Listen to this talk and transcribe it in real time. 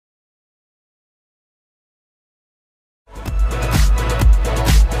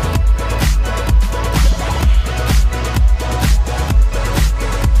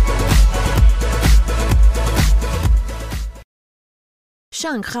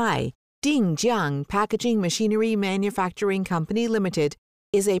Shanghai Dingjiang Packaging Machinery Manufacturing Company Limited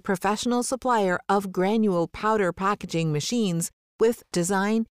is a professional supplier of granule powder packaging machines with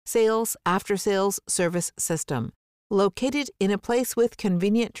design, sales, after-sales service system. Located in a place with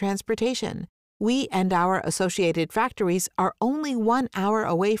convenient transportation, we and our associated factories are only 1 hour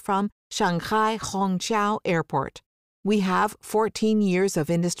away from Shanghai Hongqiao Airport. We have 14 years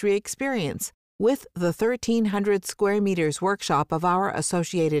of industry experience. With the 1,300 square meters workshop of our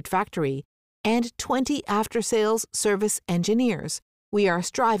associated factory and 20 after-sales service engineers, we are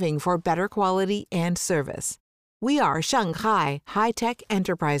striving for better quality and service. We are Shanghai High-Tech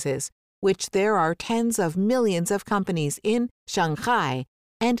Enterprises, which there are tens of millions of companies in Shanghai,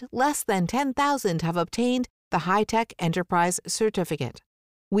 and less than 10,000 have obtained the High-Tech Enterprise Certificate.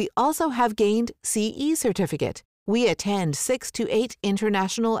 We also have gained CE Certificate. We attend 6 to 8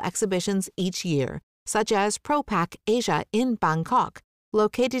 international exhibitions each year, such as ProPack Asia in Bangkok,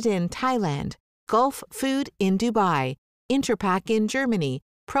 located in Thailand, Gulf Food in Dubai, Interpack in Germany,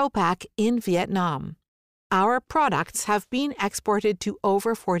 ProPack in Vietnam. Our products have been exported to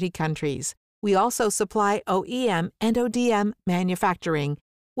over 40 countries. We also supply OEM and ODM manufacturing.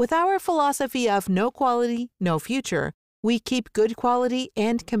 With our philosophy of no quality, no future, we keep good quality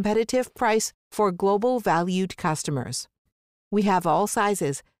and competitive price for global valued customers. We have all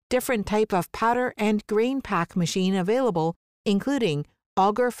sizes, different type of powder and grain pack machine available, including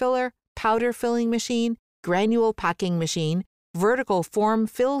auger filler, powder filling machine, granule packing machine, vertical form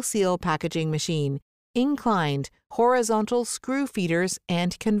fill seal packaging machine, inclined, horizontal screw feeders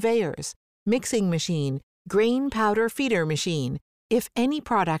and conveyors, mixing machine, grain powder feeder machine. If any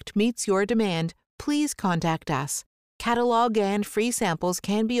product meets your demand, please contact us. Catalog and free samples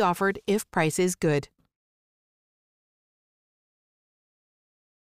can be offered if price is good.